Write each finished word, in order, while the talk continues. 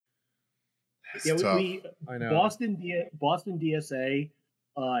It's tough. I know. Boston DSA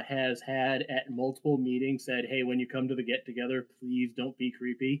has had at multiple meetings said, "Hey, when you come to the get together, please don't be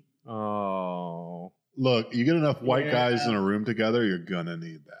creepy." Oh, Look, you get enough white guys in a room together, you're gonna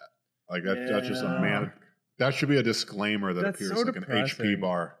need that. Like that's just a man. That should be a disclaimer that appears like an HP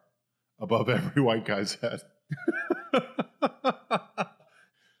bar above every white guy's head.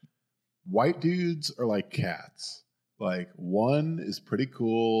 White dudes are like cats. Like one is pretty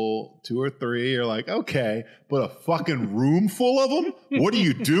cool, 2 or 3 are like okay, but a fucking room full of them? What are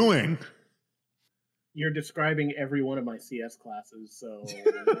you doing? You're describing every one of my CS classes, so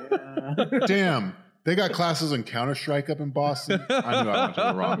yeah. Damn. They got classes in Counter-Strike up in Boston. I knew I went to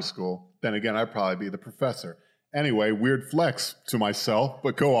the wrong school. Then again, I'd probably be the professor. Anyway, weird flex to myself,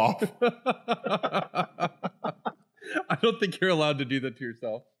 but go off. I don't think you're allowed to do that to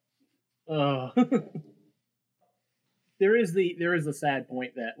yourself. There is the sad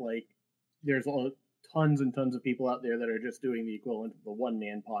point that like there's tons and tons of people out there that are just doing the equivalent of the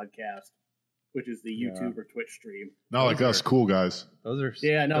one-man podcast, which is the YouTube or Twitch stream. Not like us cool guys. Those are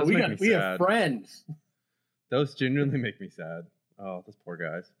we have friends. Those genuinely make me sad. Oh, those poor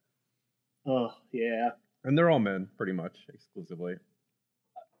guys. Oh yeah. And they're all men, pretty much exclusively.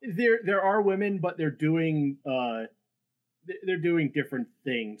 There are women, but they're doing different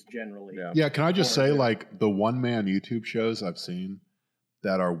things generally. Yeah. Can I just say, like the one-man YouTube shows I've seen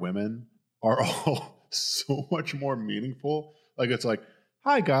that are women are all so much more meaningful. Like it's like,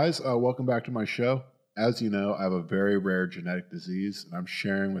 hi guys, welcome back to my show. As you know, I have a very rare genetic disease, and I'm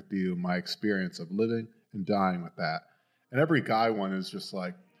sharing with you my experience of living and dying with that. And every guy one is just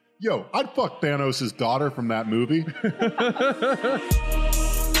like, yo, I'd fuck Thanos' daughter from that movie.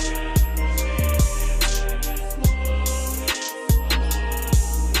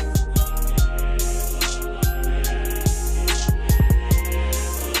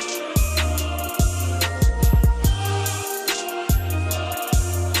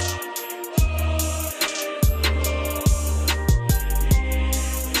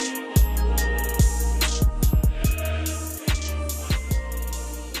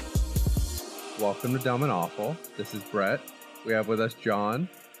 Welcome to Dumb and Awful. This is Brett. We have with us John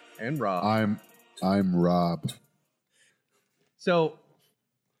and Rob. I'm Rob. So,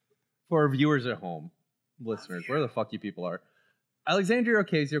 for our viewers at home, listeners, where the fuck you people are, Alexandria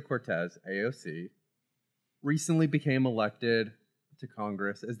Ocasio-Cortez, AOC, recently became elected to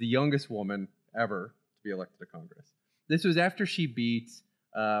Congress as the youngest woman ever to be elected to Congress. This was after she beat,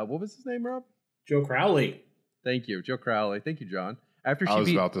 what was his name, Rob? Joe Crowley. Thank you, Joe Crowley. Thank you, John. I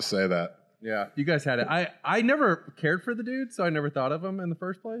was about to say that. Yeah, you guys had it. I never cared for the dude, so I never thought of him in the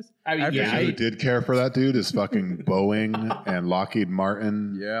first place. I mean, who did care for that dude is fucking Boeing and Lockheed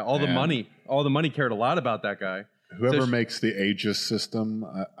Martin. Yeah, all the money cared a lot about that guy. Whoever makes the Aegis system,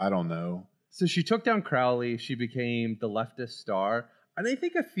 I don't know. So she took down Crowley. She became the leftist star. And I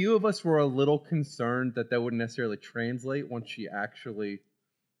think a few of us were a little concerned that wouldn't necessarily translate once she actually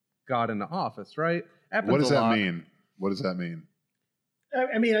got into office, right? What does that mean? What does that mean?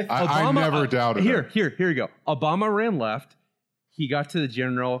 I mean, I never doubted Here you go. Obama ran left. He got to the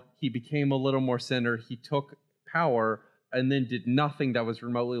general. He became a little more center. He took power and then did nothing that was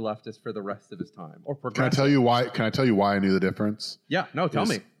remotely leftist for the rest of his time. Or progressive. Can I tell you why I knew the difference? Yeah, no, tell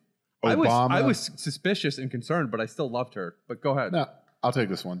me. Obama, I was suspicious and concerned, but I still loved her. But go ahead. No, I'll take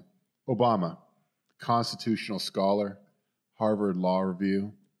this one. Obama, constitutional scholar, Harvard Law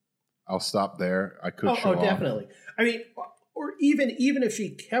Review. I'll stop there. I could show off. Definitely. I mean, or even if she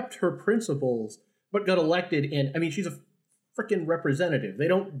kept her principles but got elected, and I mean, she's a freaking representative. They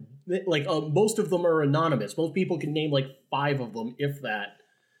don't most of them are anonymous. Most people can name like 5 of them, if that.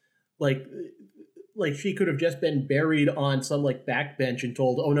 Like she could have just been buried on some like backbench and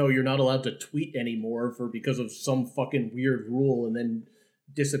told, "Oh no, you're not allowed to tweet anymore because of some fucking weird rule," and then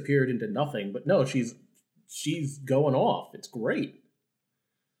disappeared into nothing. But no, she's going off. It's great.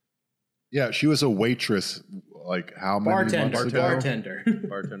 Yeah, she was a waitress. Like how many months ago?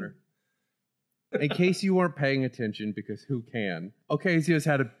 Bartender. In case you weren't paying attention, because who can? Ocasio-Cortez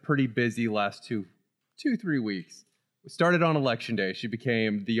had a pretty busy last 2-3 weeks. It started on Election Day. She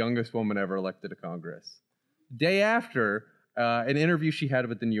became the youngest woman ever elected to Congress. Day after, an interview she had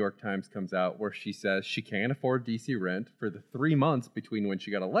with the New York Times comes out where she says she can't afford DC rent for the 3 months between when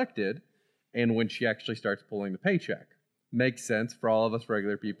she got elected and when she actually starts pulling the paycheck. Makes sense for all of us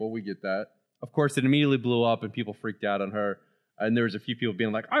regular people. We get that. Of course, it immediately blew up and people freaked out on her. And there was a few people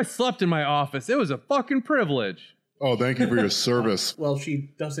being like, I slept in my office. It was a fucking privilege. Oh, thank you for your service. Well,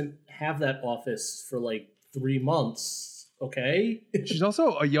 she doesn't have that office for like 3 months, okay? She's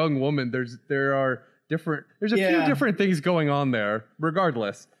also a young woman. There's a few different things going on there.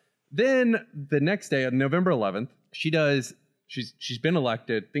 Regardless, Then the next day, on November 11th, she's been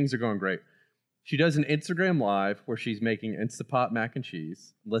elected. Things are going great. She does an Instagram live where she's making Instapot mac and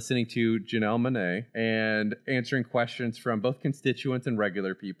cheese, listening to Janelle Monáe, and answering questions from both constituents and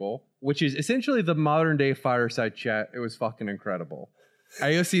regular people, which is essentially the modern day fireside chat. It was fucking incredible.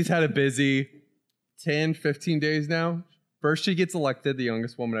 AOC's had a busy 10, 15 days now. First, she gets elected, the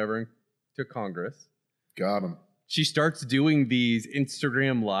youngest woman ever to Congress. Got him. She starts doing these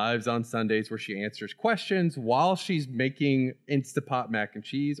Instagram lives on Sundays where she answers questions while she's making Instapot mac and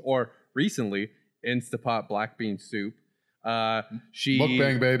cheese, or recently, Instapot black bean soup.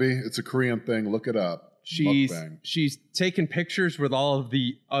 Mukbang, baby. It's a Korean thing. Look it up. She's taken pictures with all of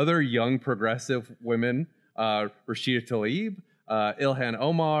the other young progressive women, Rashida Tlaib, Ilhan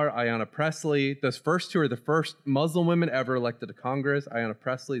Omar, Ayanna Pressley. Those first two are the first Muslim women ever elected to Congress. Ayanna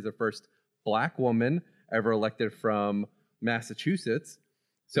Pressley is the first black woman ever elected from Massachusetts.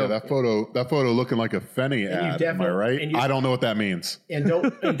 So yeah, that photo looking like a Fenny ad. Am I right? I don't know what that means. And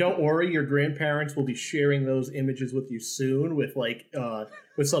don't worry, your grandparents will be sharing those images with you soon, with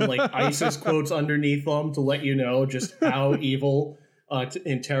with some like ISIS quotes underneath them to let you know just how evil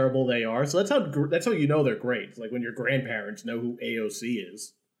and terrible they are. So that's how you know they're great. It's like when your grandparents know who AOC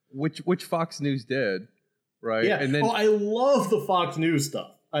is, which Fox News did, right? Yeah. And then I love the Fox News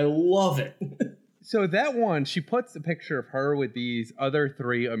stuff. I love it. So that one, she puts a picture of her with these other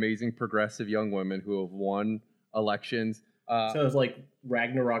three amazing progressive young women who have won elections. So it's like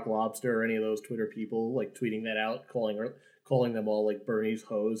Ragnarok Lobster or any of those Twitter people like tweeting that out, calling them all like Bernie's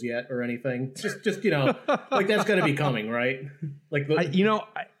hoes yet or anything. Just like that's going to be coming, right? Like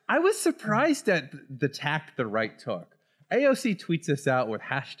I was surprised at the tack the right took. AOC tweets us out with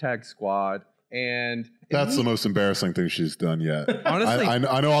 #squad. And that's the most embarrassing thing she's done yet. Honestly,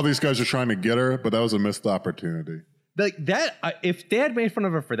 I know all these guys are trying to get her, but that was a missed opportunity. Like that, if they had made fun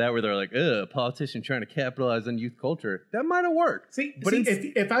of her for that, where they're like, "Ugh, politician trying to capitalize on youth culture," that might have worked. But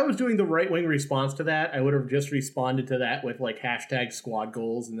if I was doing the right wing response to that, I would have just responded to that with like #squad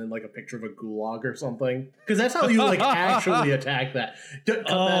goals and then like a picture of a gulag or something, because that's how you like actually attack that.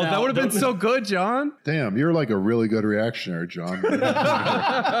 That would have been so good, John. Damn, you're like a really good reactionary, John.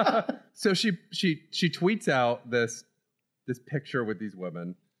 So she tweets out this picture with these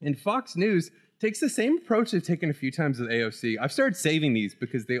women, and Fox News takes the same approach they've taken a few times with AOC. I've started saving these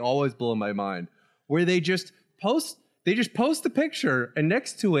because they always blow my mind, where they just post the picture and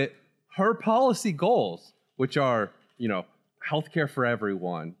next to it her policy goals, which are healthcare for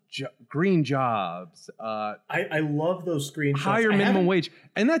everyone, green jobs. I love those screenshots. Higher minimum wage,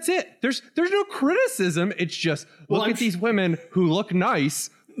 and that's it. There's no criticism. It's just look at these women who look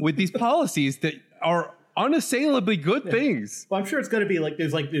nice with these policies that are unassailably good things. Well, I'm sure it's going to be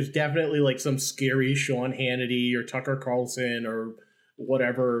there's definitely like some scary Sean Hannity or Tucker Carlson or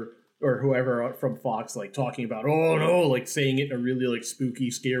whatever or whoever from Fox like talking about like saying it in a really like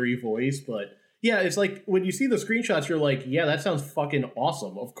spooky scary voice. But yeah, it's like when you see the screenshots, you're like, yeah, that sounds fucking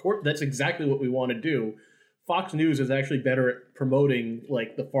awesome. Of course, that's exactly what we want to do. Fox News is actually better at promoting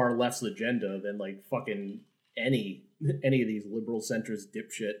like the far left's agenda than like fucking any of these liberal centrist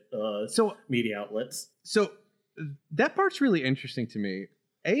dipshit media outlets. So that part's really interesting to me.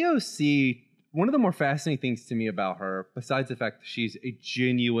 AOC, one of the more fascinating things to me about her, besides the fact that she's a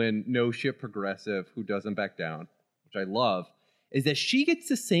genuine no shit progressive who doesn't back down, which I love, is that she gets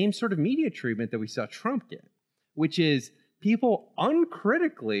the same sort of media treatment that we saw Trump get, which is people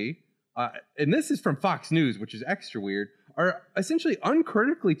uncritically, and this is from Fox News, which is extra weird, are essentially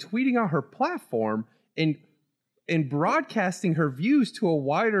uncritically tweeting out her platform and broadcasting her views to a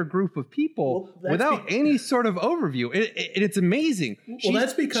wider group of people without any sort of overview. It's amazing. Well,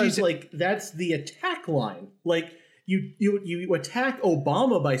 that's because that's the attack line. Like you attack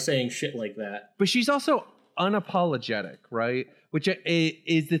Obama by saying shit like that. But she's also unapologetic, right? Which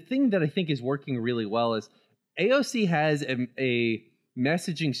is the thing that I think is working really well is AOC has a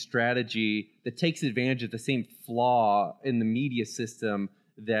messaging strategy that takes advantage of the same flaw in the media system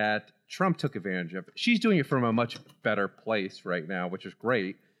that Trump took advantage of. She's doing it from a much better place right now, which is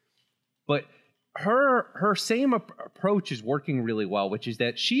great. But her same approach is working really well, which is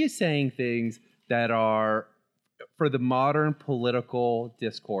that she is saying things that are, for the modern political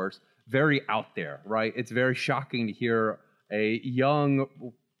discourse, very out there, right? It's very shocking to hear a young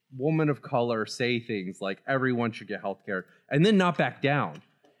woman of color say things like everyone should get healthcare and then not back down.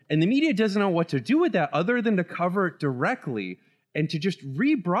 And the media doesn't know what to do with that other than to cover it directly and to just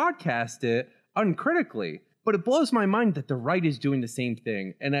rebroadcast it uncritically. But it blows my mind that the right is doing the same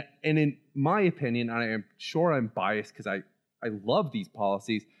thing. And in my opinion, and I am sure I'm biased because I love these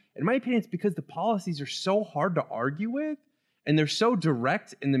policies, in my opinion, it's because the policies are so hard to argue with And they're so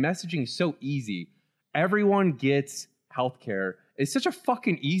direct and the messaging is so easy. Everyone gets healthcare. It's such a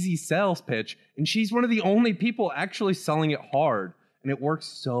fucking easy sales pitch. And she's one of the only people actually selling it hard. And it works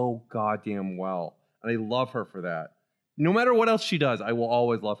so goddamn well. And I love her for that. No matter what else she does, I will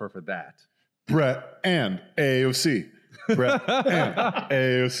always love her for that. Brett and AOC. Brett and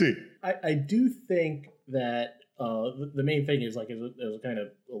AOC. I do think that the main thing is, like, as I was kind of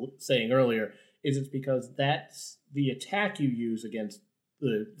saying earlier, is it's because that's the attack you use against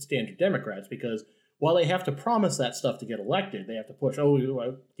the standard Democrats. Because while they have to promise that stuff to get elected, they have to push,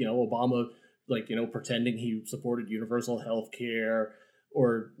 Obama, pretending he supported universal health care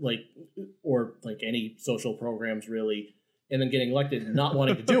or any social programs really, and then getting elected and not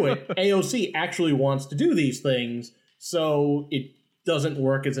wanting to do it. AOC actually wants to do these things, so it doesn't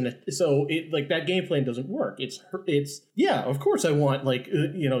work that game plan doesn't work. It's of course I want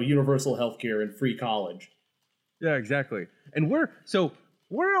universal healthcare and free college. Yeah, exactly. And we're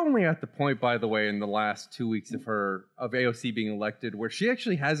only at the point, by the way, in the last 2 weeks of AOC being elected, where she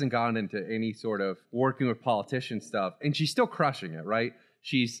actually hasn't gone into any sort of working with politician stuff, and she's still crushing it, right?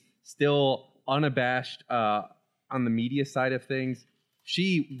 She's still unabashed on the media side of things.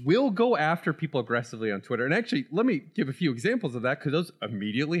 She will go after people aggressively on Twitter. And actually, let me give a few examples of that, because those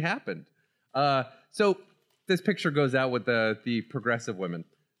immediately happened. So this picture goes out with the progressive women.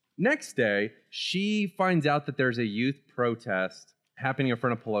 Next day, she finds out that there's a youth protest happening in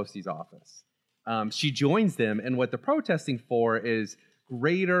front of Pelosi's office. She joins them, and what they're protesting for is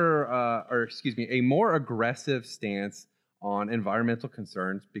a more aggressive stance on environmental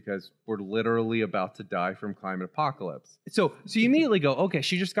concerns, because we're literally about to die from climate apocalypse. So you immediately go, okay,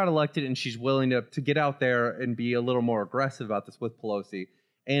 she just got elected and she's willing to get out there and be a little more aggressive about this with Pelosi.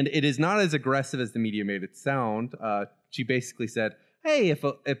 And it is not as aggressive as the media made it sound. She basically said, hey, if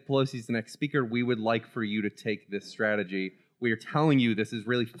Pelosi's the next speaker, we would like for you to take this strategy. We are telling you this is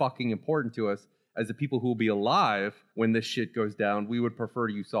really fucking important to us. As the people who will be alive when this shit goes down, we would prefer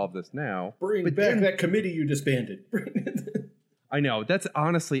you solve this now. Bring back that committee you disbanded. I know. That's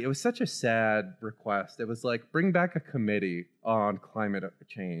honestly, it was such a sad request. It was like, bring back a committee on climate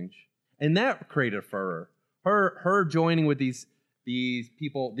change. And that created furor. Her joining with these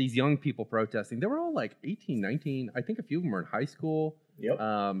people, these young people protesting, they were all like 18, 19. I think a few of them were in high school. Yep.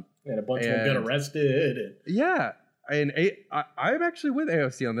 And a bunch of them got arrested. Yeah. And I'm actually with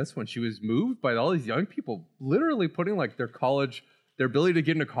AOC on this one. She was moved by all these young people literally putting like their ability to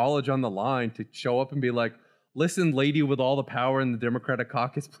get into college on the line to show up and be like, listen, lady with all the power in the Democratic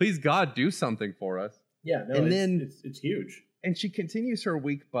caucus, please God, do something for us. Yeah, no, it's huge. And she continues her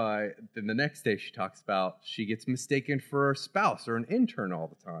week then the next day she talks about she gets mistaken for a spouse or an intern all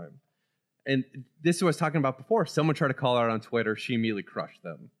the time. And this is what I was talking about before. Someone tried to call her out on Twitter. She immediately crushed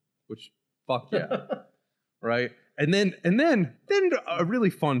them, which fuck yeah. Right? And then a really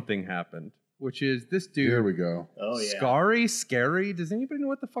fun thing happened, which is this dude. Here we go. Oh yeah. Scary. Does anybody know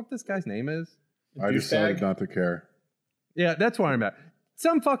what the fuck this guy's name is? I decided not to care. Yeah, that's where I'm at.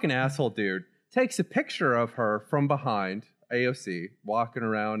 Some fucking asshole dude takes a picture of her from behind AOC walking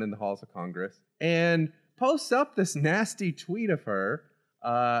around in the halls of Congress and posts up this nasty tweet of her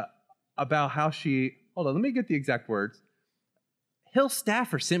about how she. Hold on, let me get the exact words. Hill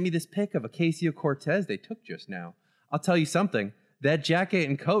staffer sent me this pic of Ocasio-Cortez they took just now. I'll tell you something. That jacket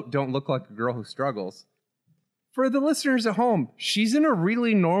and coat don't look like a girl who struggles. For the listeners at home, she's in a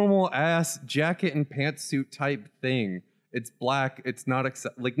really normal-ass jacket and pantsuit type thing. It's black. It's not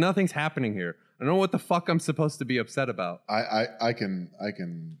like nothing's happening here. I don't know what the fuck I'm supposed to be upset about. I've done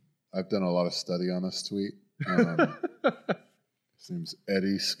a lot of study on this tweet. Seems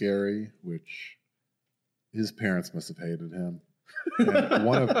Eddie Scary, which his parents must have hated him. And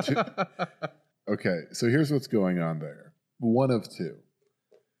one of two. Okay, so here's what's going on there. One of two.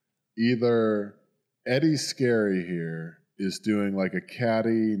 Either Eddie Scary here is doing like a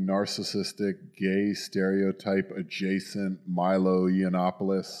catty, narcissistic, gay stereotype adjacent Milo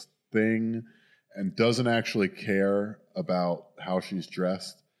Yiannopoulos thing and doesn't actually care about how she's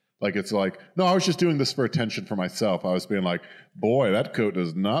dressed. Like, it's like, no, I was just doing this for attention for myself. I was being like, boy, that coat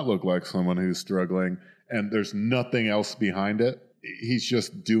does not look like someone who's struggling. And there's nothing else behind it. He's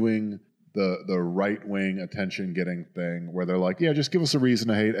just doing the right-wing attention-getting thing where they're like, yeah, just give us a reason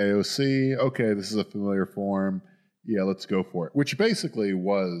to hate AOC. Okay, this is a familiar form. Yeah, let's go for it. Which basically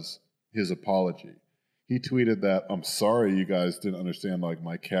was his apology. He tweeted that, I'm sorry you guys didn't understand like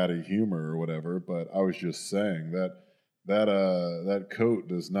my catty humor or whatever, but I was just saying that coat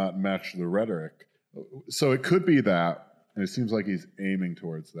does not match the rhetoric. So it could be that, and it seems like he's aiming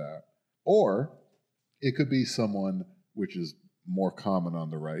towards that. Or it could be someone which is more common on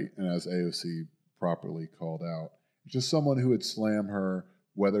the right, and as AOC properly called out, Just someone who would slam her,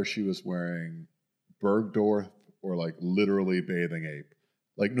 whether she was wearing Bergdorf or like literally bathing ape.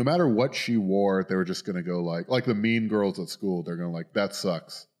 Like no matter what she wore, they were just going to go like the mean girls at school. They're going like, that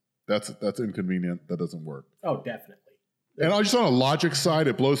sucks. That's inconvenient. That doesn't work. Oh, definitely. And just on a logic side,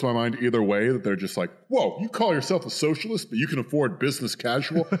 it blows my mind either way that they're just like, whoa, you call yourself a socialist, but you can afford business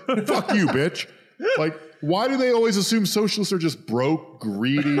casual? Fuck you, bitch. Like, why do they always assume socialists are just broke,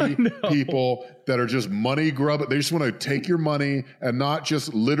 greedy people that are just money grub? They just want to take your money, and not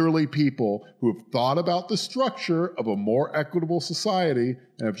just literally people who have thought about the structure of a more equitable society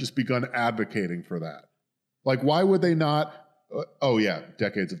and have just begun advocating for that. Like, why would they not? Oh, yeah,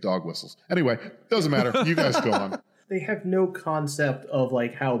 decades of dog whistles. Anyway, doesn't matter. You guys go on. They have no concept of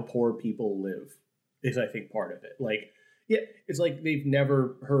like how poor people live is, I think, part of it. Like, yeah, it's like they've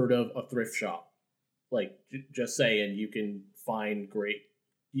never heard of a thrift shop. Like, just saying, you can find great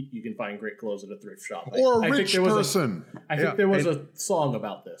clothes at a thrift shop. Or a rich person. I think there was a song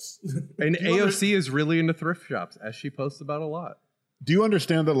about this. And AOC is really into thrift shops, as she posts about a lot. Do you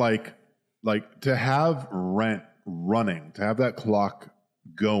understand that, like to have rent running, to have that clock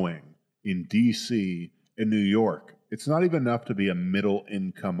going in D.C., in New York, it's not even enough to be a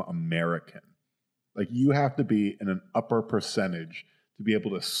middle-income American. Like, you have to be in an upper percentage to be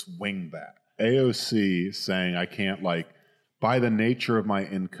able to swing that. AOC saying, I can't, like, by the nature of my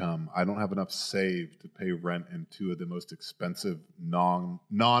income, I don't have enough saved to pay rent in two of the most expensive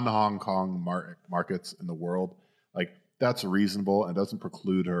non-Hong Kong markets in the world. Like, that's reasonable and doesn't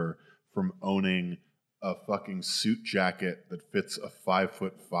preclude her from owning a fucking suit jacket that fits a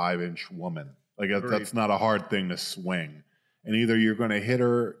 5'5" woman. Like, that's not a hard thing to swing. And either you're going to hit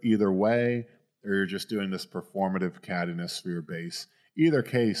her either way, or you're just doing this performative cattiness for your base. Either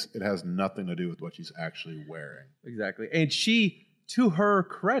case, it has nothing to do with what she's actually wearing. Exactly. And she, to her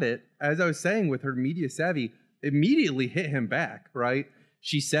credit, as I was saying with her media savvy, immediately hit him back, right?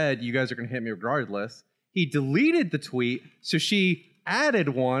 She said, you guys are going to hit me regardless. He deleted the tweet, so she added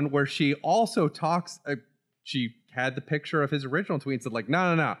one where she also talks, she had the picture of his original tweet and said, like,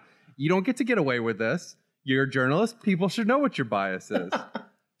 no. You don't get to get away with this. You're a journalist. People should know what your bias is.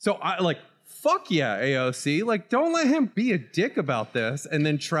 So I like, fuck yeah, AOC. Like, don't let him be a dick about this and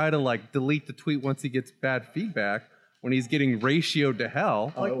then try to like delete the tweet once he gets bad feedback when he's getting ratioed to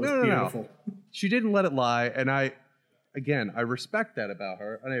hell. Oh, like, it was beautiful. She didn't let it lie. And I respect that about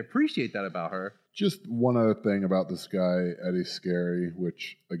her and I appreciate that about her. Just one other thing about this guy, Eddie Scary,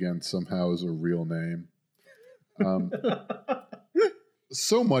 which again somehow is a real name.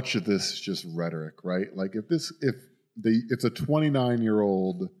 So much of this is just rhetoric, right? Like if a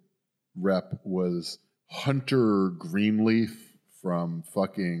 29-year-old rep was Hunter Greenleaf from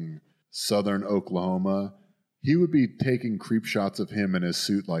fucking Southern Oklahoma, he would be taking creep shots of him in his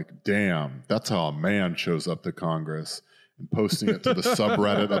suit like, damn, that's how a man shows up to Congress, and posting it to the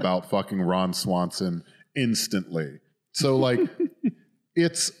subreddit about fucking Ron Swanson instantly. So like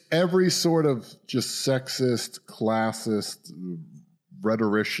it's every sort of just sexist, classist,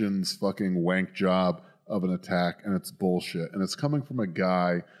 rhetorician's fucking wank job of an attack, and it's bullshit. And it's coming from a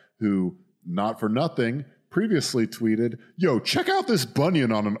guy who, not for nothing, previously tweeted, yo, check out this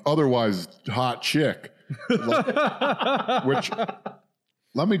bunion on an otherwise hot chick. Which,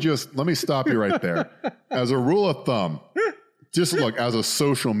 let me stop you right there. As a rule of thumb, just look, as a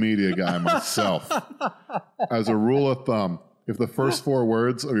social media guy myself, as a rule of thumb, if the first 4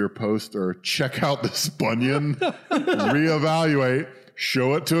 words of your post are check out this bunion, reevaluate,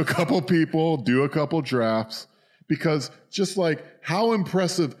 show it to a couple people, do a couple drafts, because just like how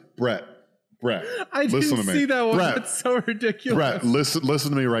impressive, Brett, I didn't listen to me. see that one. Brett, That's so ridiculous. Brett,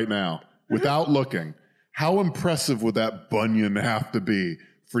 listen to me right now. Without looking, how impressive would that bunion have to be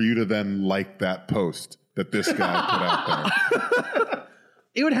for you to then like that post that this guy put out there?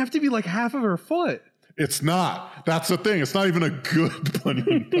 It would have to be like half of her foot. It's not. That's the thing. It's not even a good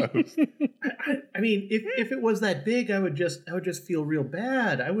bunion post. I mean, if it was that big, I would just feel real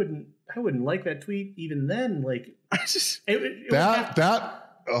bad. I wouldn't like that tweet even then. Like, there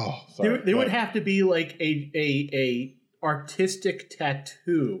would have to be like a artistic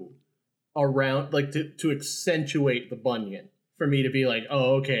tattoo around, like to accentuate the bunion for me to be like,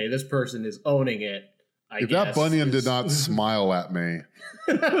 oh, okay, this person is owning it. If that bunion did not smile at me.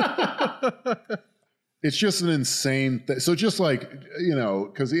 It's just an insane thing. So just like, you know,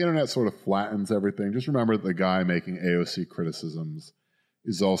 because the internet sort of flattens everything, just remember the guy making AOC criticisms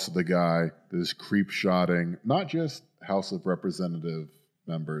is also the guy that is creep-shotting not just House of Representative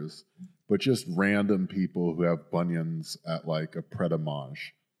members, but just random people who have bunions at like a Pret-a-Manger.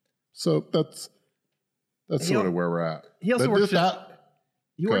 So that's sort of where we're at. He also works at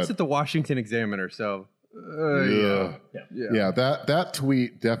the ahead. Washington Examiner, so Yeah, that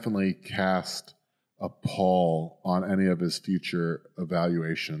tweet definitely cast a pall on any of his future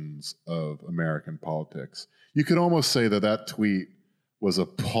evaluations of American politics. You could almost say that tweet was a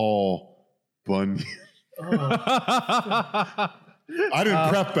Paul Bunyan. I didn't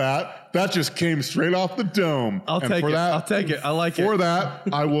prep that. That just came straight off the dome. I'll take it. I like it. For that,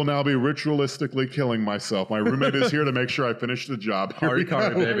 I will now be ritualistically killing myself. My roommate is here to make sure I finish the job. Ari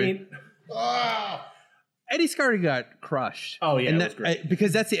Kari, baby. I mean, Eddie Scardy got crushed. Oh, yeah, and that was great.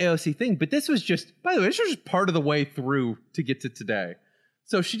 Because that's the AOC thing. But this was just, by the way, this was just part of the way through to get to today.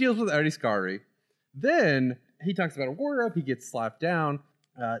 So she deals with Eddie Scardy. Then he talks about a war up. He gets slapped down.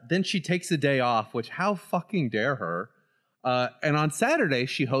 Then she takes a day off, which how fucking dare her. And on Saturday,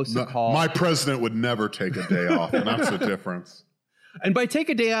 she hosts a call. My president would never take a day off, and that's the difference. And by take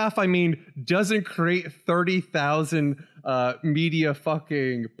a day off, I mean doesn't create 30,000 media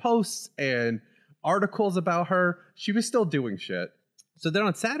fucking posts and articles about her. She was still doing shit. So then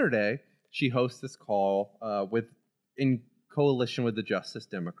on Saturday, she hosts this call in coalition with the Justice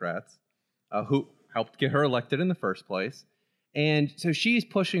Democrats, who helped get her elected in the first place. And so she's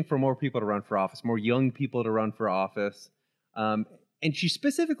pushing for more people to run for office, more young people to run for office. And she's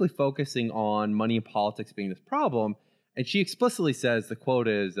specifically focusing on money in politics being this problem. And she explicitly says, the quote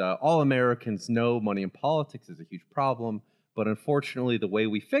is, all Americans know money in politics is a huge problem. But unfortunately, the way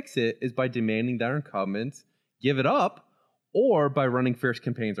we fix it is by demanding that our incumbents give it up or by running fierce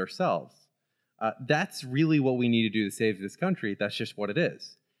campaigns ourselves. That's really what we need to do to save this country. That's just what it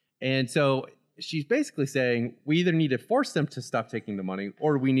is. And so she's basically saying we either need to force them to stop taking the money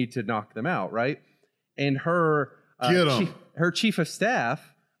or we need to knock them out, right? And her chief of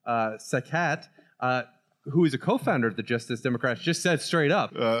staff, Sakat, who is a co-founder of the Justice Democrats, just said straight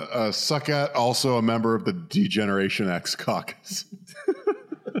up. Sakat, also a member of the Degeneration X caucus.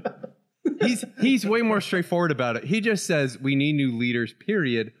 He's way more straightforward about it. He just says, we need new leaders,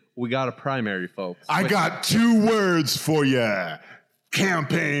 period. We got a primary, folks. I got 2 words for you.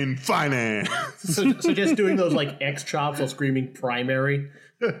 Campaign finance. So just doing those like X chops while screaming primary.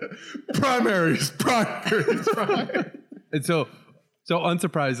 Primaries. And so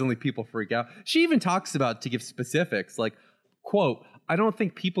unsurprisingly, people freak out. She even talks about, to give specifics, like, quote, I don't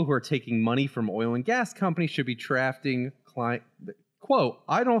think people who are taking money from oil and gas companies should be drafting quote,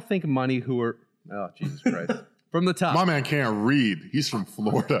 I don't think money who are, oh, Jesus Christ. From the top. My man can't read. He's from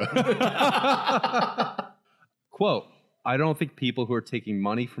Florida. Quote, I don't think people who are taking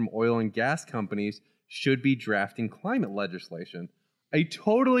money from oil and gas companies should be drafting climate legislation. A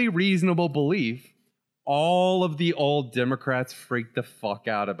totally reasonable belief. All of the old Democrats freaked the fuck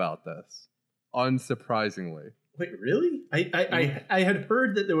out about this. Unsurprisingly. Wait, really? I had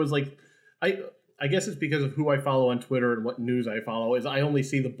heard that there was like, I guess it's because of who I follow on Twitter and what news I follow is I only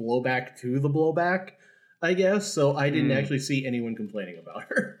see the blowback to the blowback, I guess. So I didn't actually see anyone complaining about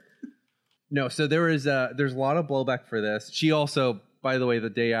her. No, so there's a lot of blowback for this. She also, by the way, the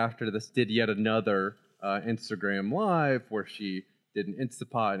day after this did yet another Instagram Live where she did an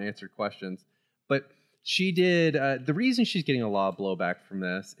Instapot and answered questions. But she did, the reason she's getting a lot of blowback from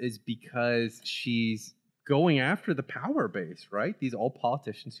this is because she's going after the power base, right? These old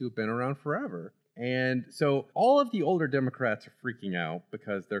politicians who have been around forever. And so all of the older Democrats are freaking out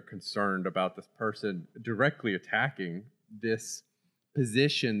because they're concerned about this person directly attacking this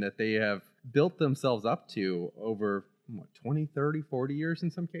position that they have built themselves up to over 20, 30, 40 years in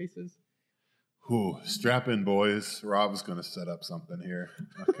some cases. Ooh, strap in, boys. Rob's going to set up something here.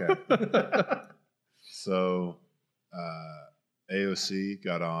 Okay. So AOC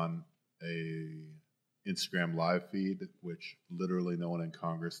got on a Instagram live feed, which literally no one in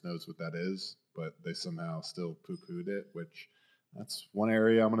Congress knows what that is, but they somehow still poo-pooed it, which that's one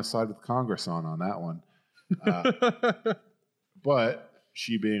area I'm going to side with Congress on that one. But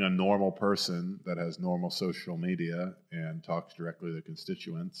she being a normal person that has normal social media and talks directly to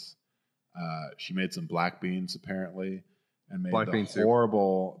constituents, she made some black beans apparently and made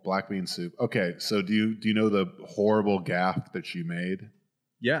horrible black bean soup. Okay, so do you know the horrible gaffe that she made?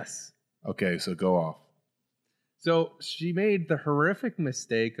 Yes. Okay, so go off. So she made the horrific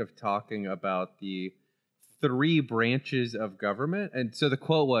mistake of talking about the 3 branches of government. And so the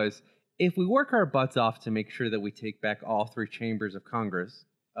quote was, if we work our butts off to make sure that we take back all 3 chambers of Congress,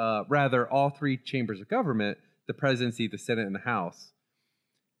 all 3 chambers of government, the presidency, the Senate, and the House.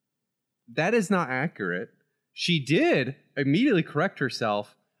 That is not accurate. She did immediately correct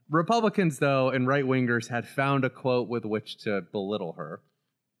herself. Republicans, though, and right-wingers had found a quote with which to belittle her.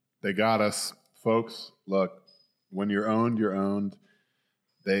 They got us. Folks, look, when you're owned, you're owned.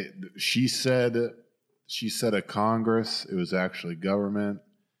 She said a Congress, it was actually government.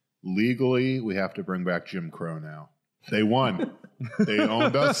 legally, we have to bring back Jim Crow now. They won. They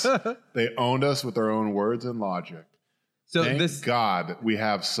owned us. They owned us with their own words and logic. So Thank God we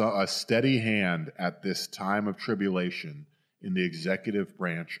have a steady hand at this time of tribulation in the executive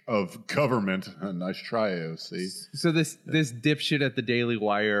branch of government. Nice try, AOC. So this dipshit at the Daily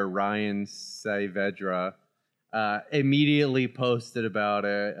Wire, Ryan Saavedra, immediately posted about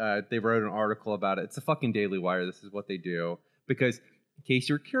it. They wrote an article about it. It's a fucking Daily Wire. This is what they do. Because in case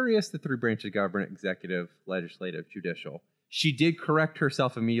you're curious, the three branches of government: executive, legislative, judicial. She did correct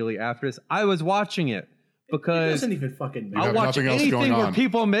herself immediately after this. I was watching it because it doesn't even fucking matter. I'll watch nothing else anything going where on.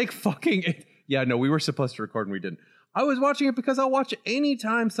 people make fucking. Yeah, no, we were supposed to record and we didn't. I was watching it because I'll watch any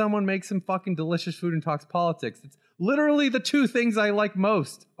time someone makes some fucking delicious food and talks politics. It's literally the two things I like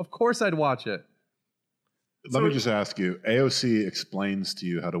most. Of course I'd watch it. Let me just ask you, AOC explains to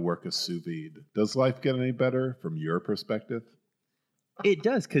you how to work a sous vide. Does life get any better from your perspective? It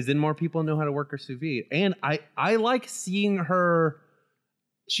does, because then more people know how to work her sous vide. And I like seeing her.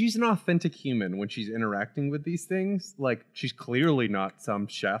 She's an authentic human when she's interacting with these things. Like, she's clearly not some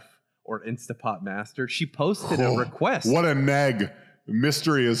chef or Instapot master. She posted a request. What a neg.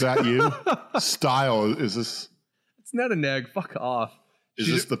 Mystery, is that you? Style, is this... It's not a neg. Fuck off. Is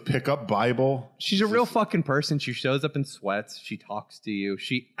this the pickup Bible? She's a real fucking person. She shows up in sweats. She talks to you.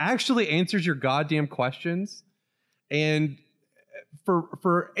 She actually answers your goddamn questions. And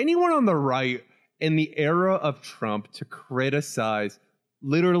for anyone on the right in the era of Trump to criticize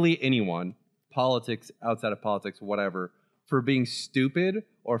literally anyone, politics, outside of politics, whatever, for being stupid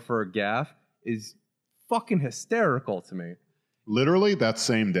or for a gaffe is fucking hysterical to me. Literally that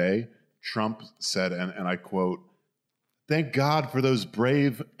same day, Trump said, and I quote, "Thank God for those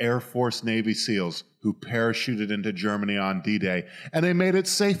brave Air Force Navy SEALs who parachuted into Germany on D-Day, and they made it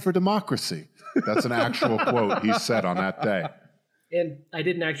safe for democracy." That's an actual quote he said on that day. And I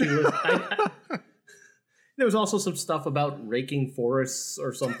didn't actually listen. There was also some stuff about raking forests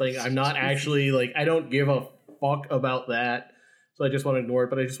or something. I'm not actually, like, I don't give a fuck about that. So I just want to ignore it,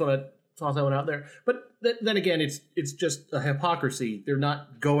 but I just want to toss that one out there. But then again, it's just a hypocrisy. They're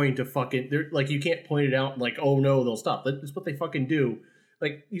not going to fucking, they're like, you can't point it out and like, oh no, they'll stop. That's what they fucking do.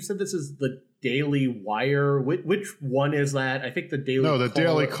 Like, you said this is the Daily Wire. Which one is that? I think the Daily Caller. No, the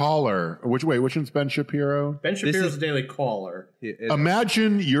Daily Caller. Which one's Ben Shapiro? Ben Shapiro's the Daily Caller.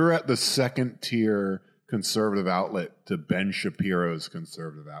 Imagine you're at the second tier conservative outlet to Ben Shapiro's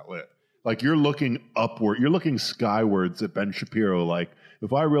conservative outlet. Like, you're looking upward, you're looking skywards at Ben Shapiro like,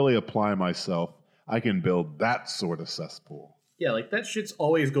 if I really apply myself, I can build that sort of cesspool. Yeah, like, that shit's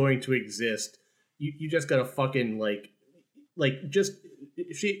always going to exist. You just gotta fucking,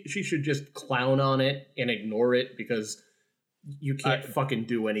 she should just clown on it and ignore it, because you can't fucking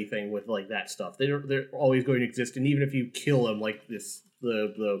do anything with, like, that stuff. They're always going to exist, and even if you kill them, like this,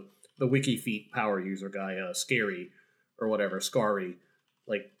 the WikiFeet power user guy, Scary, or whatever, Scary,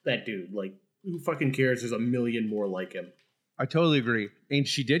 like, that dude, like, who fucking cares? There's a million more like him. I totally agree. And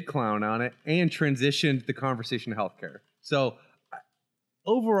she did clown on it and transitioned the conversation to healthcare. So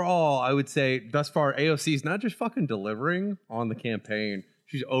overall, I would say thus far, AOC is not just fucking delivering on the campaign.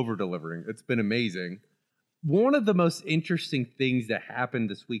 She's over-delivering. It's been amazing. One of the most interesting things that happened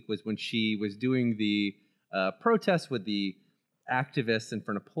this week was when she was doing the protest with the activists in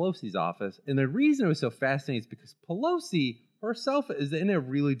front of Pelosi's office. And the reason it was so fascinating is because Pelosi herself is in a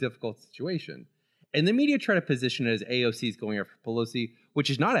really difficult situation. And the media try to position it as AOC is going after Pelosi, which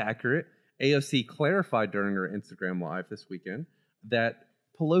is not accurate. AOC clarified during her Instagram Live this weekend that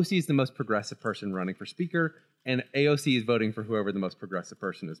Pelosi is the most progressive person running for speaker, and AOC is voting for whoever the most progressive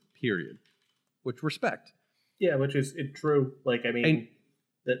person is, period. Which, respect. Yeah, which is true. Like, I mean,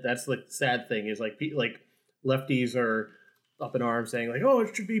 that's the sad thing is, like, lefties are up in arms saying, like, oh,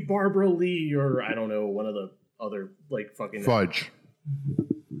 it should be Barbara Lee, or I don't know, one of the other, like, fucking... Fudge.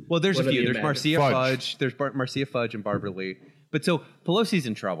 Well, there's a few. There's Marcia Fudge. There's Marcia Fudge and Barbara Lee. But so Pelosi's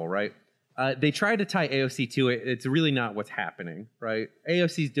in trouble, right? They tried to tie AOC to it. It's really not what's happening, right?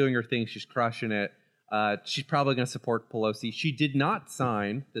 AOC's doing her thing. She's crushing it. She's probably going to support Pelosi. She did not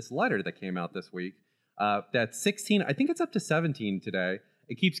sign this letter that came out this week. That's 16. I think it's up to 17 today.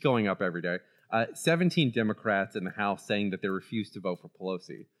 It keeps going up every day. 17 Democrats in the House saying that they refuse to vote for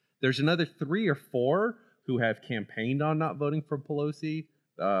Pelosi. There's another 3 or 4 who have campaigned on not voting for Pelosi.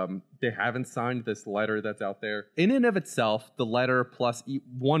 They haven't signed this letter that's out there. In and of itself, the letter plus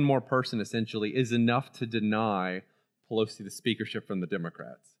one more person essentially is enough to deny Pelosi the speakership from the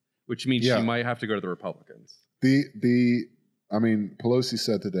Democrats, which means she might have to go to the Republicans. I mean, Pelosi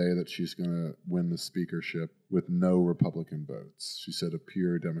said today that she's going to win the speakership with no Republican votes. She said a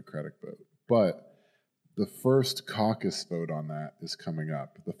pure Democratic vote. But The first caucus vote on that is coming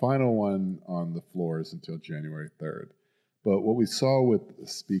up. The final one on the floor is until January 3rd. But what we saw with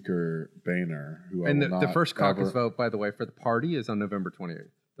Speaker Boehner, who And I will the not first caucus ever- vote, by the way, for the party is on November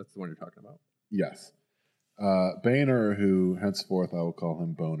 28th. That's the one you're talking about. Yes. Boehner, who henceforth I will call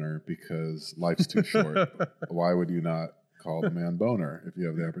him Boner because life's too short. Why would you not call the man Boner if you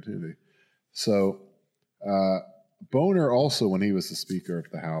have the opportunity? So Boner also, when he was the Speaker of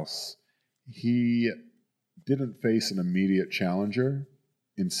the House, he didn't face an immediate challenger.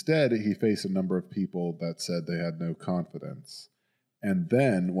 Instead, he faced a number of people that said they had no confidence. And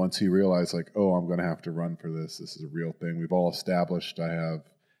then once he realized, like, oh, I'm going to have to run for this. This is a real thing. We've all established I have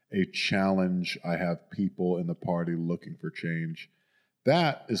a challenge. I have people in the party looking for change.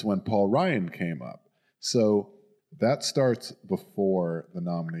 That is when Paul Ryan came up. So that starts before the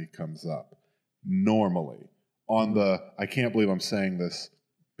nominee comes up. Normally, on the, I can't believe I'm saying this,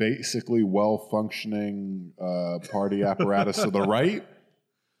 basically well-functioning party apparatus to the right.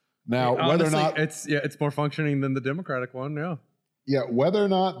 Now, whether or not it's more functioning than the Democratic one, whether or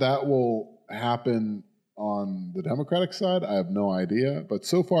not that will happen on the Democratic side, I have no idea. But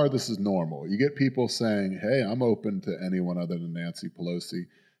so far, this is normal. You get people saying, "Hey, I'm open to anyone other than Nancy Pelosi."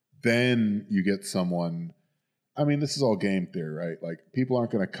 Then you get someone. I mean, this is all game theory, right? Like, people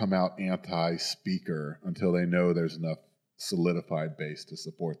aren't going to come out anti-speaker until they know there's enough solidified base to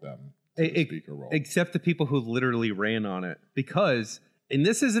support them to the speaker role. Except the people who literally ran on it. Because, and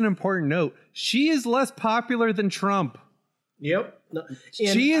this is an important note, she is less popular than Trump. Yep. No,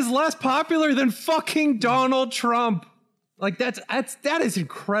 she is less popular than fucking Donald Trump. Like, that is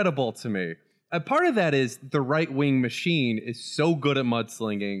incredible to me. A part of that is the right-wing machine is so good at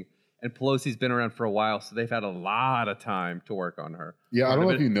mudslinging, and Pelosi's been around for a while, so they've had a lot of time to work on her. Yeah, I don't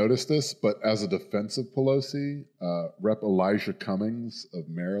know if you noticed this, but as a defense of Pelosi, Rep. Elijah Cummings of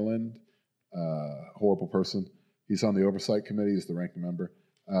Maryland, horrible person, he's on the Oversight Committee, he's the ranking member.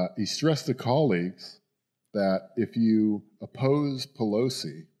 He stressed to colleagues that if you oppose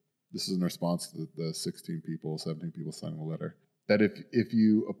Pelosi, this is in response to the 16 people, 17 people signing the letter, that if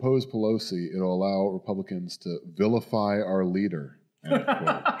you oppose Pelosi, it'll allow Republicans to vilify our leader. End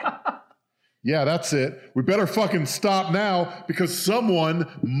quote. Yeah, that's it. We better fucking stop now because someone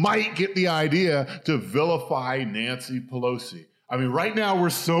might get the idea to vilify Nancy Pelosi. I mean, right now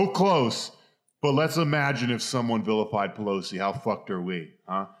we're so close, but let's imagine if someone vilified Pelosi. How fucked are we?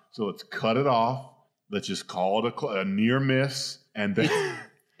 Huh? So let's cut it off. Let's just call it a near miss. And then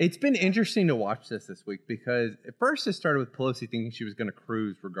it's been interesting to watch this week because at first it started with Pelosi thinking she was going to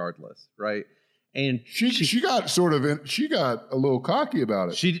cruise regardless, right? And she got she got a little cocky about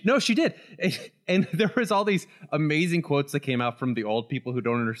it. She did. And there was all these amazing quotes that came out from the old people who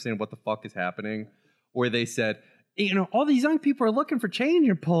don't understand what the fuck is happening, where they said, you know, all these young people are looking for change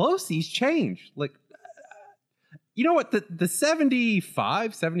and Pelosi's changed. Like, you know what? The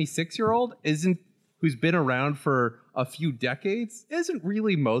 75, 76-year-old who's been around for a few decades isn't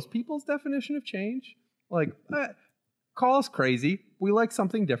really most people's definition of change. Like, call us crazy. We like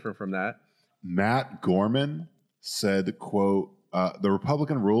something different from that. Matt Gorman said, quote, the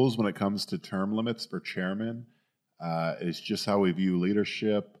Republican rules when it comes to term limits for chairmen is just how we view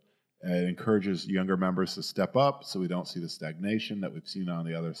leadership. It encourages younger members to step up so we don't see the stagnation that we've seen on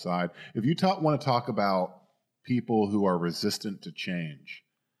the other side. If you want to talk about people who are resistant to change,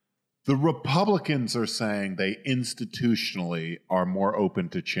 the Republicans are saying they institutionally are more open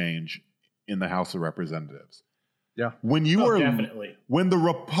to change in the House of Representatives. Yeah. When definitely. When the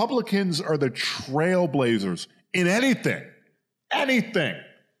Republicans are the trailblazers in anything,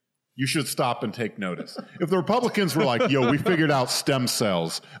 you should stop and take notice. If the Republicans were like, yo, we figured out stem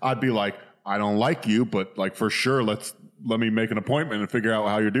cells, I'd be like, I don't like you, but like for sure, let me make an appointment and figure out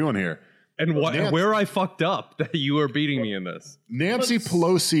how you're doing here. And where I fucked up that you are beating me in this. Nancy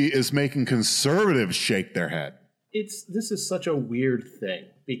Pelosi is making conservatives shake their head. This is such a weird thing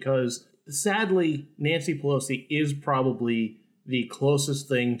because sadly, Nancy Pelosi is probably the closest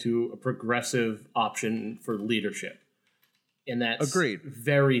thing to a progressive option for leadership. And that's agreed.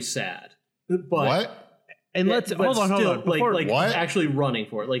 Very sad. But what? And let's hold on. Before, like what? Actually running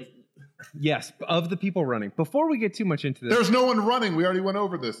for it. Like, yes, of the people running. Before we get too much into this, there's no one running. We already went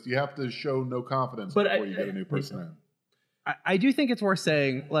over this. You have to show no confidence before you get a new person in. I do think it's worth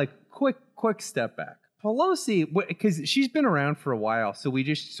saying, like, quick step back. Pelosi, because she's been around for a while, so we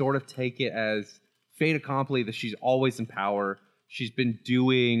just sort of take it as fait accompli that she's always in power. She's been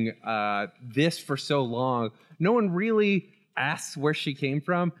doing this for so long. No one really asks where she came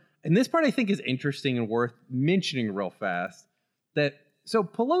from. And this part I think is interesting and worth mentioning real fast. So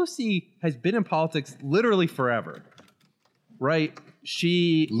Pelosi has been in politics literally forever, right?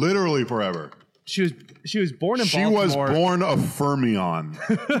 Literally forever. she was born in She Baltimore. was born a fermion.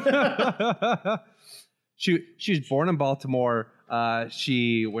 She was born in Baltimore.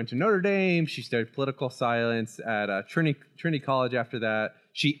 She went to Notre Dame. She studied political science at Trinity College. After that,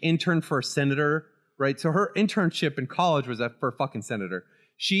 she interned for a senator. Right, so her internship in college was for a fucking senator.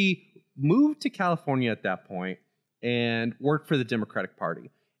 She moved to California at that point and worked for the Democratic Party.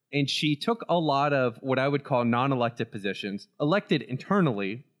 And she took a lot of what I would call non-elected positions, elected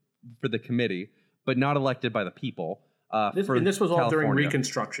internally for the committee, but not elected by the people. This was all during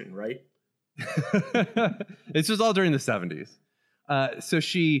Reconstruction, right? This was all during the 70s. So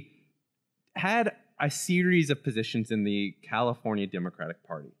she had a series of positions in the California Democratic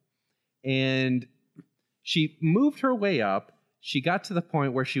Party. And she moved her way up. She got to the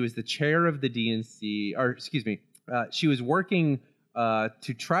point where she was the chair of the DNC, or excuse me, she was working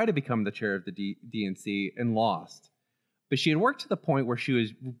to try to become the chair of the DNC and lost. But she had worked to the point where she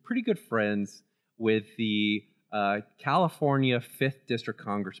was pretty good friends with the California 5th District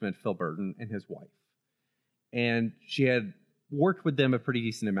Congressman Phil Burton and his wife. And she had worked with them a pretty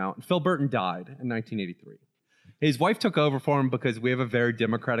decent amount. Phil Burton died in 1983. His wife took over for him because we have a very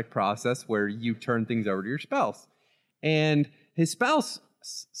democratic process where you turn things over to your spouse. And his spouse,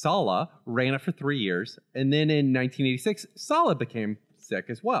 Sala, ran it for 3 years. And then in 1986, Sala became sick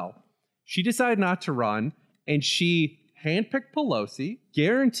as well. She decided not to run, and she handpicked Pelosi,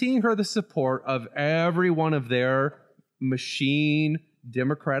 guaranteeing her the support of every one of their machine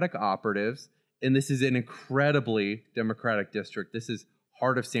Democratic operatives. And this is an incredibly Democratic district. This is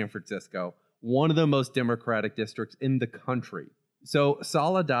heart of San Francisco, one of the most Democratic districts in the country. So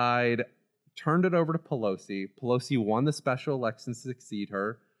Sala died, turned it over to Pelosi. Pelosi won the special election to succeed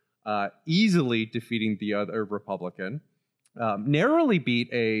her, easily defeating the other Republican. Narrowly beat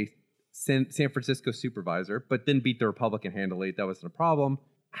a San Francisco supervisor, but then beat the Republican handily. That wasn't a problem.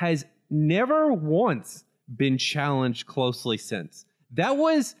 Has never once been challenged closely since. That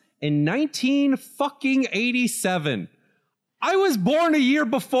was in 1987. I was born a year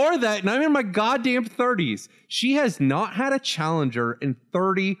before that, and I'm in my goddamn 30s. She has not had a challenger in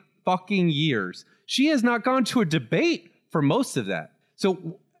 30 fucking years. She has not gone to a debate for most of that.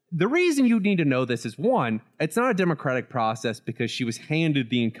 So the reason you need to know this is, one, it's not a democratic process because she was handed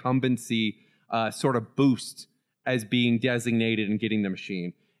the incumbency sort of boost as being designated and getting the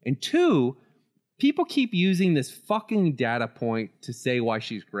machine. And two, people keep using this fucking data point to say why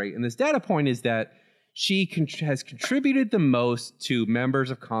she's great. And this data point is that she has contributed the most to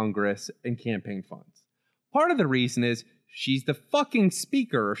members of Congress and campaign funds. Part of the reason is she's the fucking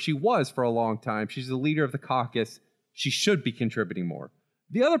speaker, or she was for a long time. She's the leader of the caucus. She should be contributing more.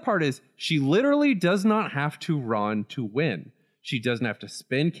 The other part is she literally does not have to run to win. She doesn't have to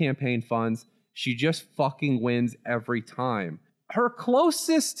spend campaign funds. She just fucking wins every time. Her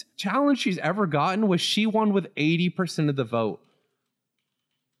closest challenge she's ever gotten was she won with 80% of the vote.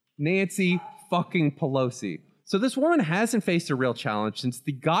 Nancy fucking Pelosi. So this woman hasn't faced a real challenge since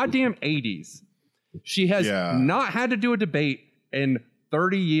the goddamn 80s. She has not had to do a debate in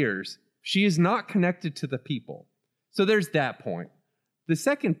 30 years. She is not connected to the people. So there's that point. The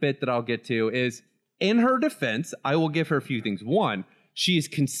second bit that I'll get to is, in her defense, I will give her a few things. One, she has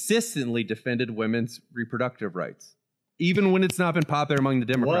consistently defended women's reproductive rights, even when it's not been popular among the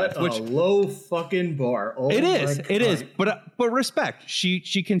Democrats. What a low fucking bar. Oh, it is. But respect.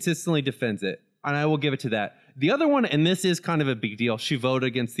 She consistently defends it, and I will give it to that. The other one, and this is kind of a big deal, she voted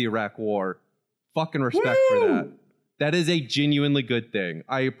against the Iraq War. Fucking respect for that. That is a genuinely good thing.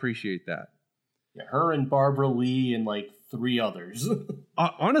 I appreciate that. Yeah, her and Barbara Lee and like 3 others.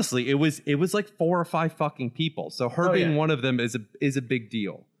 Honestly, it was like 4 or 5 fucking people. So her being one of them is a big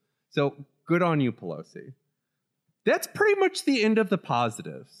deal. So good on you, Pelosi. That's pretty much the end of the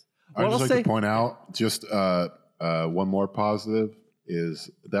positives. I'd just like to point out just one more positive is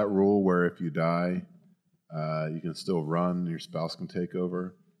that rule where if you die, you can still run, your spouse can take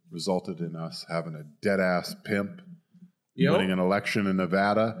over, resulted in us having a dead-ass pimp winning an election in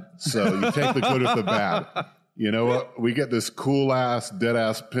Nevada. So you take the good with the bad. You know what? We get this cool-ass,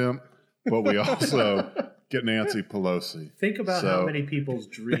 dead-ass pimp, but we also get Nancy Pelosi. Think about how many people's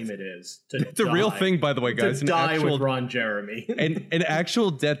dream it is to It's a real thing, by the way, guys. To die with Ron Jeremy. An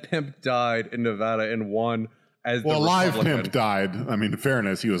actual dead pimp died in Nevada and won as the live pimp died. I mean, in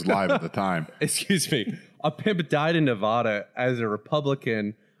fairness, he was live at the time. Excuse me. A pimp died in Nevada as a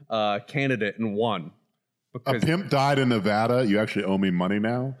Republican candidate and won. A pimp died in Nevada. You actually owe me money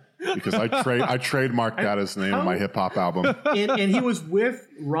now because I trademarked that as the name of my hip hop album. And he was with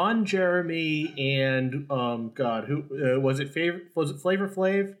Ron Jeremy and who was it? Flavor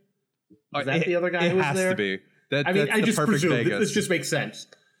Flav? Is that the other guy who was there? It has to be. I just presume this just makes sense.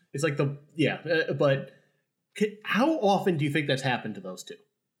 It's like but how often do you think that's happened to those two?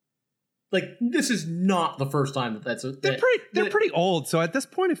 Like, this is not the first time they're pretty old. So at this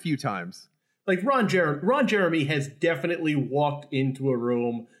point, a few times. Like Ron Jeremy has definitely walked into a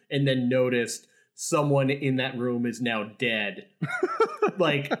room and then noticed someone in that room is now dead.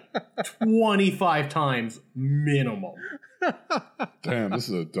 Like 25 times minimum. Damn, this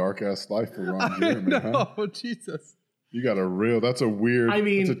is a dark ass life for Ron Jeremy. No, Jesus. You got that's a weird,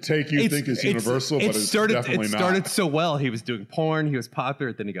 it's a take you think is universal, but it's definitely not. It started so well. He was doing porn, he was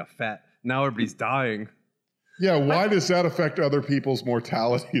popular, then he got fat. Now everybody's dying. Yeah, why does that affect other people's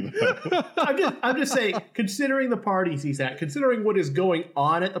mortality, though? I'm just saying, considering the parties he's at, considering what is going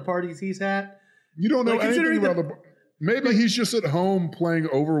on at the parties he's at. You don't know anything about maybe he's just at home playing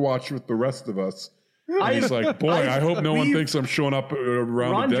Overwatch with the rest of us. He's like, boy, I hope no one thinks I'm showing up around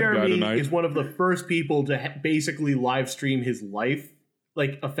Ron the dead Jeremy guy tonight. is one of the first people to basically live stream his life,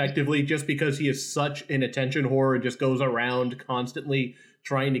 like, effectively, just because he is such an attention whore and just goes around constantly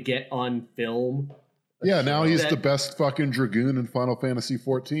trying to get on film. Yeah, now he's the best fucking Dragoon in Final Fantasy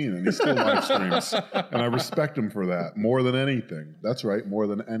 14, and he still live streams. And I respect him for that more than anything. That's right, more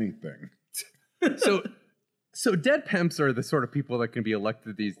than anything. So dead pimps are the sort of people that can be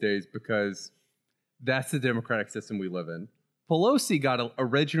elected these days because that's the democratic system we live in. Pelosi got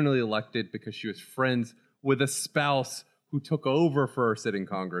originally elected because she was friends with a spouse who took over for a sitting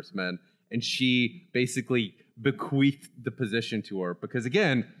congressman, and she basically bequeathed the position to her because,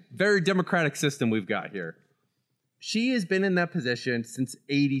 again, very democratic system we've got here. She has been in that position since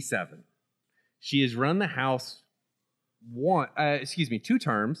 1987. She has run the House 2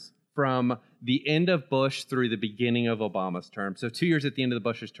 terms, from the end of Bush through the beginning of Obama's term. So 2 years at the end of the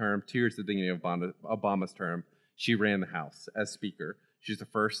Bush's term, 2 years at the beginning of Obama's term, she ran the House as Speaker. She's the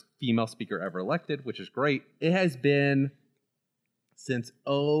first female Speaker ever elected, which is great. It has been since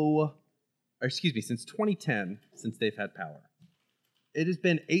 2010 since they've had power. It has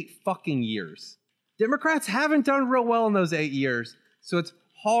been 8 fucking years. Democrats haven't done real well in those 8 years, so it's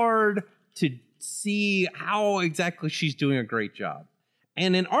hard to see how exactly she's doing a great job.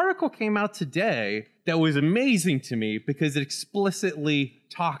 And an article came out today that was amazing to me because it explicitly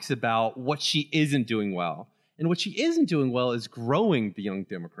talks about what she isn't doing well. And what she isn't doing well is growing the young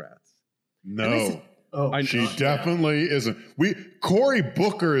Democrats. No. She definitely isn't. Cory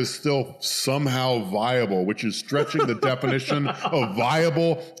Booker is still somehow viable, which is stretching the definition of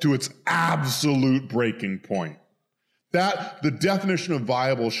viable to its absolute breaking point. The definition of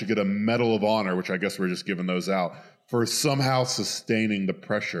viable should get a Medal of Honor, which I guess we're just giving those out, for somehow sustaining the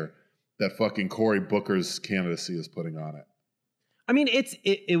pressure that fucking Cory Booker's candidacy is putting on it. I mean,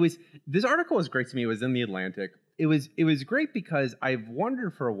 it was, this article was great to me. It was in The Atlantic. It was great because I've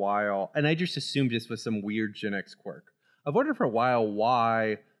wondered for a while, and I just assumed this was some weird Gen X quirk. I've wondered for a while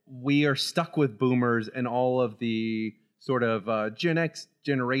why we are stuck with boomers and all of the sort of Gen X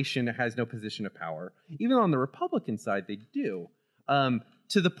generation has no position of power. Even on the Republican side, they do.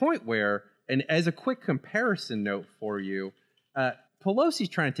 To the point where, and as a quick comparison note for you, Pelosi's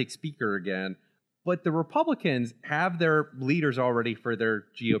trying to take Speaker again, but the Republicans have their leaders already for their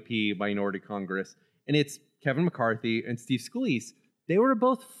GOP minority Congress, and it's Kevin McCarthy and Steve Scalise. They were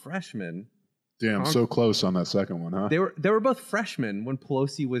both freshmen. Damn, so close on that second one, huh? They were both freshmen when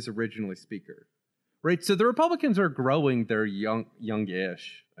Pelosi was originally Speaker, right? So the Republicans are growing their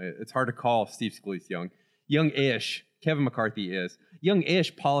young-ish. It's hard to call Steve Scalise young-ish. Kevin McCarthy is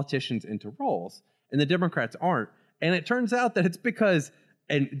young-ish politicians into roles, and the Democrats aren't. And it turns out that it's because,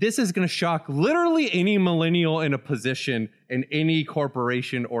 and this is going to shock literally any millennial in a position in any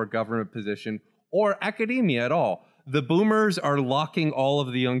corporation or government position or academia at all. The boomers are locking all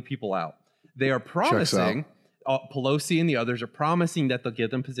of the young people out. They are promising, Pelosi and the others are promising that they'll give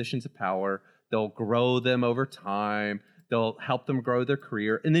them positions of power. They'll grow them over time. They'll help them grow their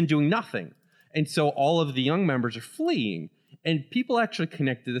career, and then doing nothing. And so all of the young members are fleeing. And people actually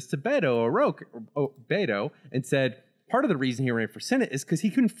connected this to Beto and said, part of the reason he ran for Senate is because he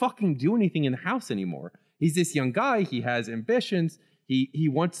couldn't fucking do anything in the House anymore. He's this young guy. He has ambitions. He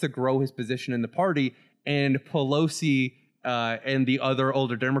wants to grow his position in the party. And Pelosi and the other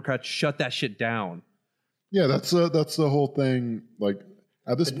older Democrats shut that shit down. Yeah, that's the whole thing. Like,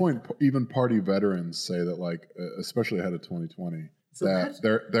 at this point, even party veterans say that, like, especially ahead of 2020, that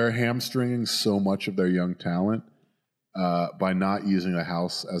they're hamstringing so much of their young talent by not using the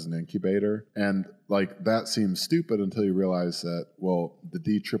House as an incubator. And like, that seems stupid until you realize that, well, the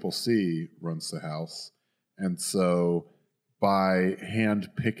DCCC runs the House. And so by hand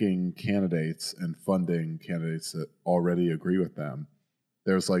picking candidates and funding candidates that already agree with them,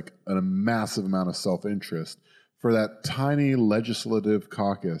 there's like a massive amount of self-interest for that tiny legislative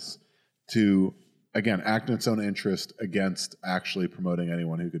caucus to, again, act in its own interest against actually promoting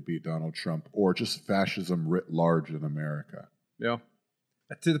anyone who could beat Donald Trump or just fascism writ large in America. Yeah.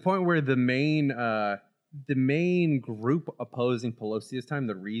 To the point where the main group opposing Pelosi this time,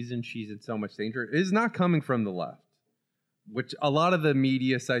 the reason she's in so much danger is not coming from the left, which a lot of the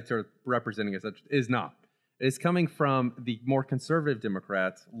media sites are representing as such, is not. It's coming from the more conservative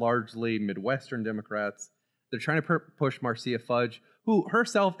Democrats, largely Midwestern Democrats. They're trying to push Marcia Fudge, who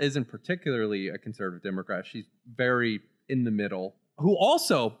herself isn't particularly a conservative Democrat. She's very in the middle. Who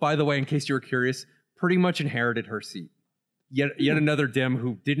also, by the way, in case you were curious, pretty much inherited her seat. Yet another Dem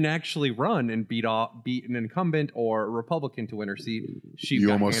who didn't actually run and beat an incumbent or a Republican to win her seat.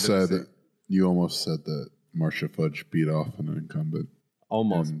 You almost said that Marcia Fudge beat off an incumbent.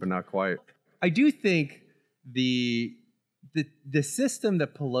 Almost, but not quite. I do think the system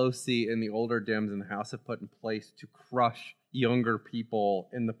that Pelosi and the older Dems in the House have put in place to crush younger people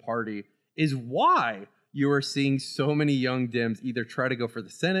in the party is why you are seeing so many young Dems either try to go for the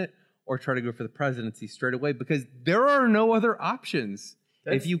Senate or try to go for the presidency straight away, because there are no other options.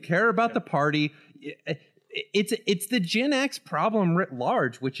 If you care about the party, it's the Gen X problem writ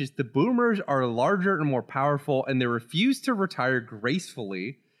large, which is the boomers are larger and more powerful, and they refuse to retire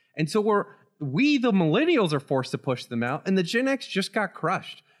gracefully. And so we, the millennials, are forced to push them out, and the Gen X just got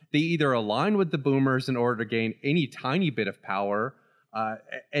crushed. They either align with the boomers in order to gain any tiny bit of power,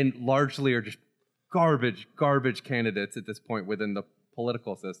 and largely are just garbage candidates at this point within the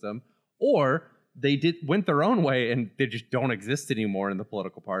political system, or they went their own way and they just don't exist anymore in the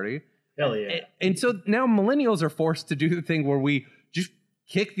political party. Hell yeah. And so now millennials are forced to do the thing where we just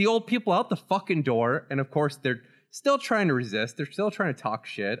kick the old people out the fucking door. And of course, they're still trying to resist. They're still trying to talk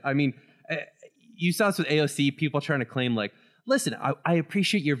shit. I mean, you saw this with AOC, people trying to claim like, listen, I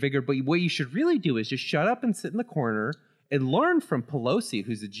appreciate your vigor, but what you should really do is just shut up and sit in the corner and learn from Pelosi,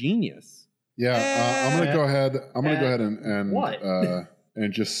 who's a genius. Yeah, I'm gonna go ahead.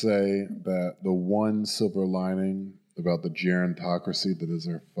 And just say that the one silver lining about the gerontocracy that is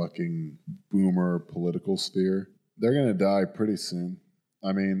our fucking boomer political sphere, they're gonna die pretty soon.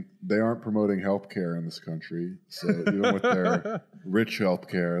 I mean, they aren't promoting healthcare in this country, so even with their rich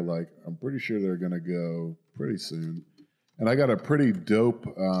healthcare, like I'm pretty sure they're gonna go pretty soon. And I got a pretty dope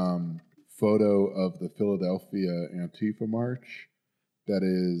photo of the Philadelphia Antifa march that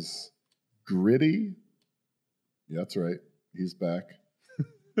is Gritty. Yeah, that's right. He's back.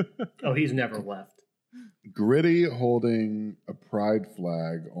 Oh, he's never left. Gritty holding a pride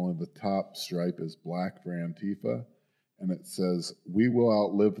flag, only the top stripe is black for Antifa, and it says, "We will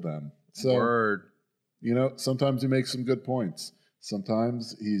outlive them." So, Word. You know, sometimes he makes some good points.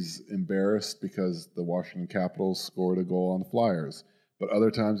 Sometimes he's embarrassed because the Washington Capitals scored a goal on the Flyers. But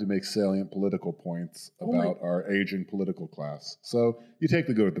other times he makes salient political points about our aging political class. So you take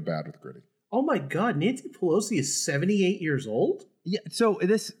the good with the bad with Gritty. Oh my God, Nancy Pelosi is 78 years old? Yeah, so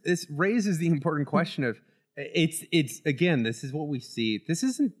this raises the important question of it's again, this is what we see. This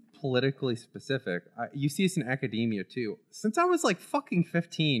isn't politically specific. You see this in academia too. Since I was like fucking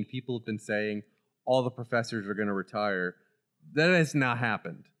 15, people have been saying all the professors are going to retire. That has not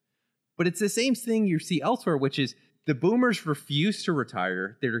happened. But it's the same thing you see elsewhere, which is the boomers refuse to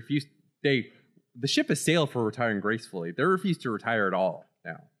retire. The ship has sailed for retiring gracefully. They refuse to retire at all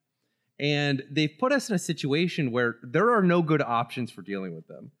now. And they've put us in a situation where there are no good options for dealing with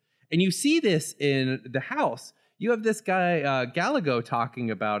them. And you see this in the House. You have this guy, Gallego,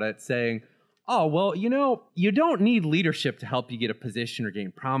 talking about it, saying, oh, well, you know, you don't need leadership to help you get a position or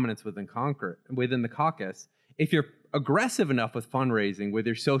gain prominence within the caucus. If you're aggressive enough with fundraising, with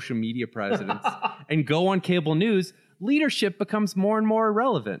your social media presence, and go on cable news, leadership becomes more and more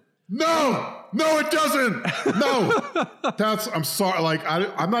irrelevant. No, it doesn't. No, I'm sorry. Like,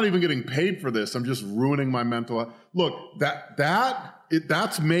 I'm not even getting paid for this. I'm just ruining my mental. Look,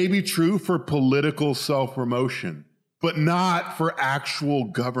 that's maybe true for political self-promotion, but not for actual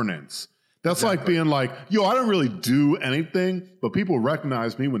governance. That's exactly. Like being like, yo, I don't really do anything, but people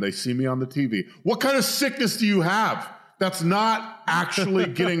recognize me when they see me on the TV. What kind of sickness do you have? That's not actually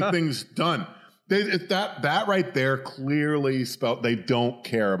getting things done. That right there clearly spelled they don't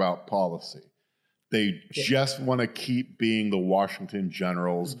care about policy. They just want to keep being the Washington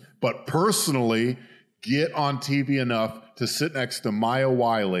Generals, but personally get on TV enough to sit next to Maya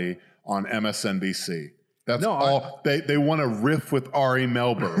Wiley on MSNBC. That's all. They want to riff with Ari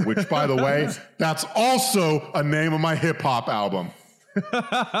Melber, which, by the way, that's also a name of my hip hop album.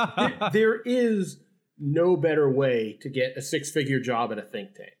 There is no better way to get a 6-figure job at a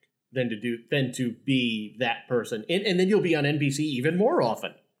think tank than to be that person, and then you'll be on NBC even more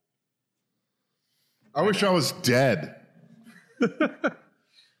often. I wish I was dead.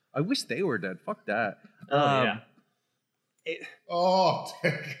 I wish they were dead. Fuck that. Oh, yeah. Oh,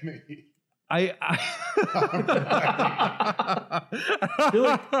 take me. I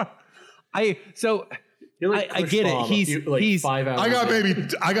get it. He's 5 hours.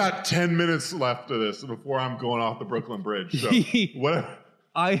 I got 10 minutes left of this before I'm going off the Brooklyn Bridge. So whatever.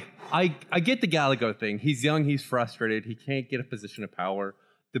 I get the Gallagher thing. He's young. He's frustrated. He can't get a position of power.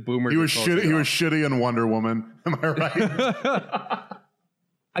 The boomers. He was shitty in Wonder Woman. Am I right?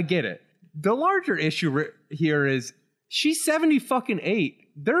 I get it. The larger issue here is she's 78.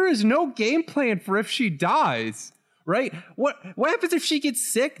 There is no game plan for if she dies, right? What happens if she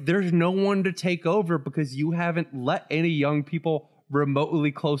gets sick? There's no one to take over because you haven't let any young people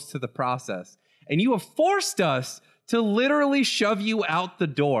remotely close to the process. And you have forced us to literally shove you out the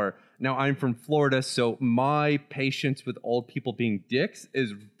door. Now, I'm from Florida, so my patience with old people being dicks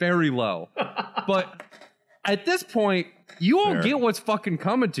is very low. But at this point, you all get what's fucking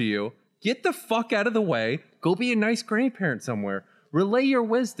coming to you. Get the fuck out of the way. Go be a nice grandparent somewhere. Relay your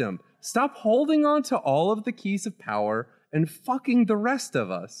wisdom. Stop holding on to all of the keys of power and fucking the rest of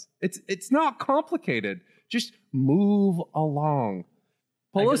us. It's not complicated. Just move along.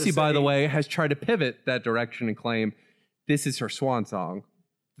 Pelosi, by the way, has tried to pivot that direction and claim this is her swan song.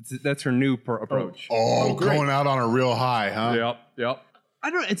 That's her new approach. Going out on a real high, huh? Yep.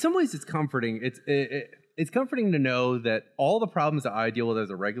 I don't know. In some ways, it's comforting. It's comforting to know that all the problems that I deal with as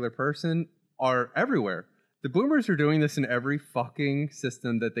a regular person are everywhere. The boomers are doing this in every fucking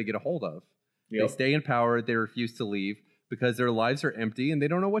system that they get a hold of. Yep. They stay in power. They refuse to leave because their lives are empty and they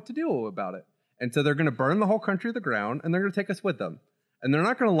don't know what to do about it. And so they're going to burn the whole country to the ground and they're going to take us with them. And they're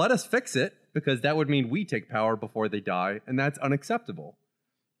not going to let us fix it because that would mean we take power before they die. And that's unacceptable.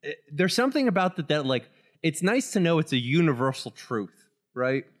 There's something about that, like, it's nice to know it's a universal truth,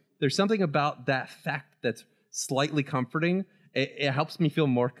 right? There's something about that fact that's slightly comforting. It helps me feel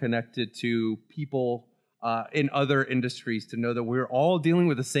more connected to people in other industries to know that we're all dealing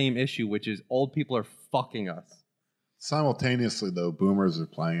with the same issue, which is old people are fucking us. Simultaneously, though, boomers are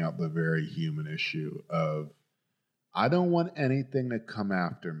playing out the very human issue of, I don't want anything to come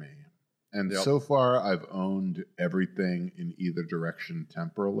after me. And so far, I've owned everything in either direction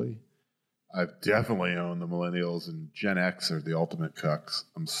temporally. I've definitely owned the millennials, and Gen X are the ultimate cucks.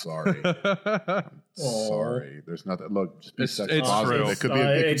 I'm sorry. I'm sorry. There's nothing. Look, just be sex positive. It could be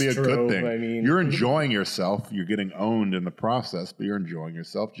a good thing. I mean, you're enjoying yourself. You're getting owned in the process, but you're enjoying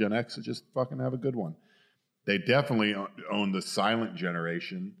yourself. Gen X is just fucking have a good one. They definitely own the silent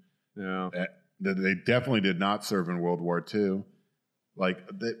generation. Yeah. They definitely did not serve in World War II. Like,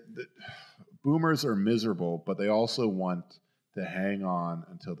 the boomers are miserable, but they also want to hang on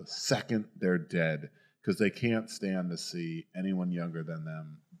until the second they're dead because they can't stand to see anyone younger than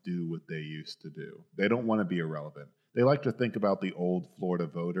them do what they used to do. They don't want to be irrelevant. They like to think about the old Florida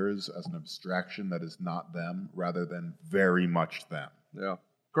voters as an abstraction that is not them rather than very much them. Yeah.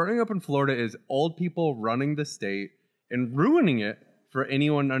 Growing up in Florida is old people running the state and ruining it for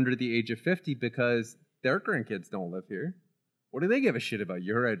anyone under the age of 50 because their grandkids don't live here. What do they give a shit about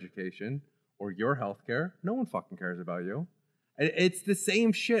your education or your healthcare? No one fucking cares about you. It's the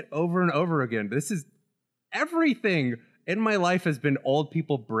same shit over and over again. This is everything in my life has been old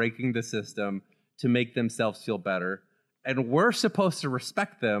people breaking the system to make themselves feel better. And we're supposed to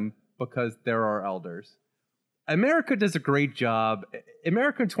respect them because they're our elders. America does a great job.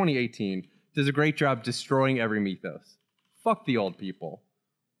 America in 2018 does a great job destroying every mythos. Fuck the old people.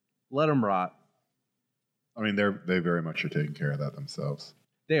 Let them rot. I mean, they very much are taking care of that themselves.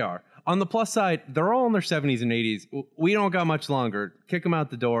 They are. On the plus side, they're all in their 70s and 80s. We don't got much longer. Kick them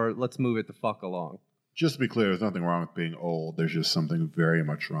out the door. Let's move it the fuck along. Just to be clear, there's nothing wrong with being old. There's just something very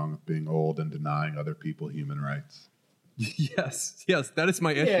much wrong with being old and denying other people human rights. Yes, that is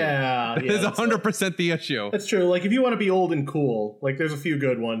my issue. Yeah. That is 100% the issue. That's true. Like, if you want to be old and cool, like, there's a few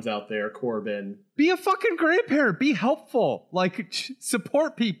good ones out there. Corbin. Be a fucking grandparent. Be helpful. Like,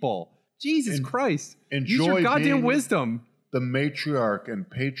 support people. Jesus Christ. Use your goddamn wisdom. The matriarch and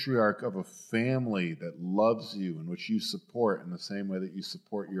patriarch of a family that loves you and which you support in the same way that you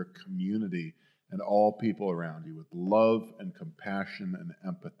support your community and all people around you with love and compassion and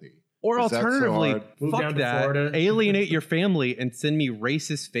empathy. Or alternatively, fuck that, Florida. Alienate your family and send me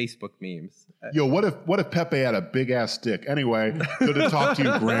racist Facebook memes. Yo, what if Pepe had a big ass dick? Anyway, good to talk to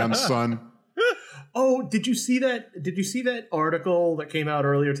you, grandson. Oh, did you see that? Did you see that article that came out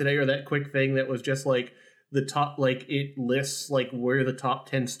earlier today, or that quick thing that was just like the top, like it lists like where the top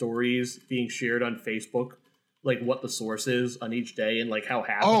 10 stories being shared on Facebook, like what the source is on each day, and like how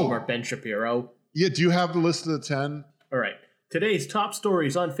half of them are Ben Shapiro. Yeah, do you have the list of the 10? All right. Today's top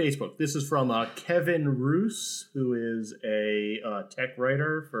stories on Facebook. This is from Kevin Roos, who is a tech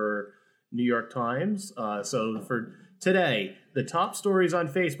writer for New York Times. So for today, the top stories on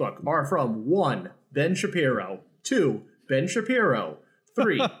Facebook are from 1, Ben Shapiro, 2, Ben Shapiro,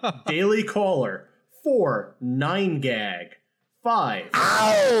 3, Daily Caller, 4, 9gag, 5,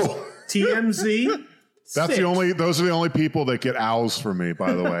 Ow! TMZ. That's 6, those are the only people that get owls for me,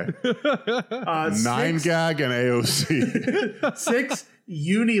 by the way. 9gag and AOC. 6,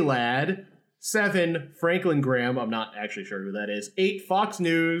 Unilad. 7, Franklin Graham. I'm not actually sure who that is. 8, Fox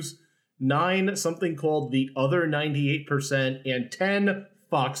News. 9, something called The Other 98%. And 10,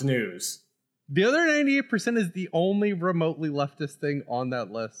 Fox News. The other 98% is the only remotely leftist thing on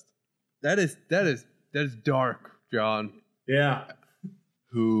that list. That is dark, John. Yeah.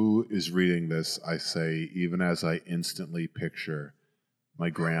 Who is reading this, I say, even as I instantly picture my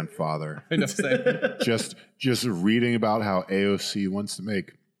grandfather. I know, same. just reading about how AOC wants to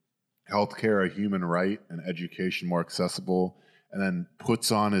make healthcare a human right and education more accessible, and then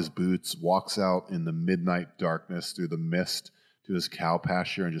puts on his boots, walks out in the midnight darkness through the mist to his cow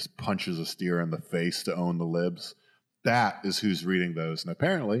pasture and just punches a steer in the face to own the libs. That is who's reading those. And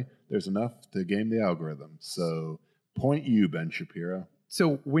apparently there's enough to game the algorithm. So point you, Ben Shapiro.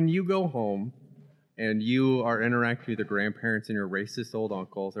 So when you go home and you are interacting with your grandparents and your racist old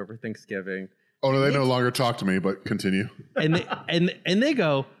uncles over Thanksgiving. Oh, no, they no longer talk to me, but continue. And they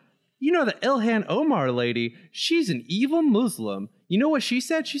go, you know, the Ilhan Omar lady, she's an evil Muslim. You know what she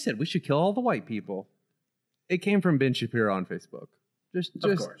said? She said we should kill all the white people. It came from Ben Shapiro on Facebook. Just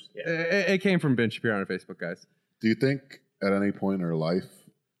Of course, yeah. It came from Ben Shapiro on Facebook, guys. Do you think at any point in her life,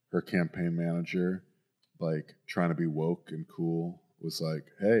 her campaign manager, like trying to be woke and cool, was like,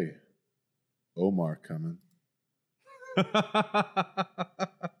 hey, Omar coming?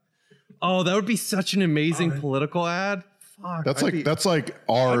 Oh, that would be such an amazing political ad. Fuck. That's like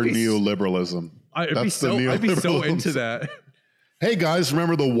our neoliberalism. I'd be so into that. Hey guys,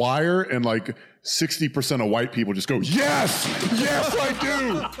 remember The Wire? And like 60% of white people just go, yes, I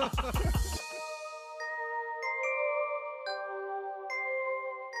do.